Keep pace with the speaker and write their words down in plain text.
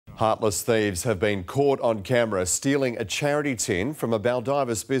Heartless thieves have been caught on camera stealing a charity tin from a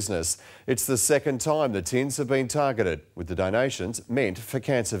Baldivis business. It's the second time the tins have been targeted, with the donations meant for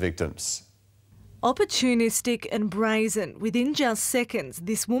cancer victims. Opportunistic and brazen, within just seconds,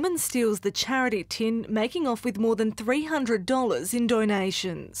 this woman steals the charity tin, making off with more than $300 in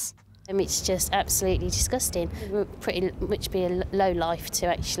donations. It's just absolutely disgusting. It would pretty much be a low life to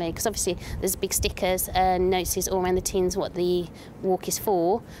actually, because obviously there's big stickers and notices all around the tins what the walk is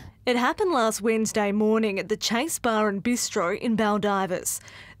for. It happened last Wednesday morning at the Chase Bar and Bistro in Baldivis.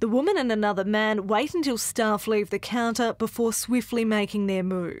 The woman and another man wait until staff leave the counter before swiftly making their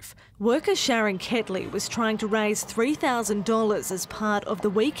move. Worker Sharon Ketley was trying to raise $3,000 as part of the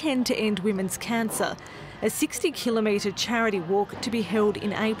Weekend to End Women's Cancer, a 60-kilometre charity walk to be held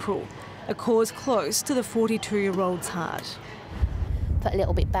in April, a cause close to the 42-year-old's heart. Put a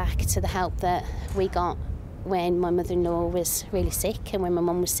little bit back to the help that we got when my mother-in-law was really sick and when my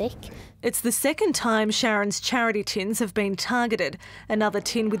mum was sick. It's the second time Sharon's charity tins have been targeted. Another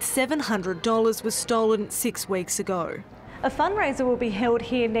tin with $700 was stolen 6 weeks ago. A fundraiser will be held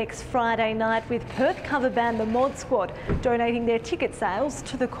here next Friday night with Perth cover band The Mod Squad donating their ticket sales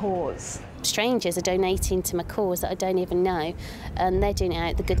to the cause. Strangers are donating to my cause that I don't even know, and they're doing it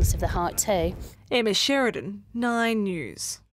out of the goodness of their heart too. Emma Sheridan, 9 News.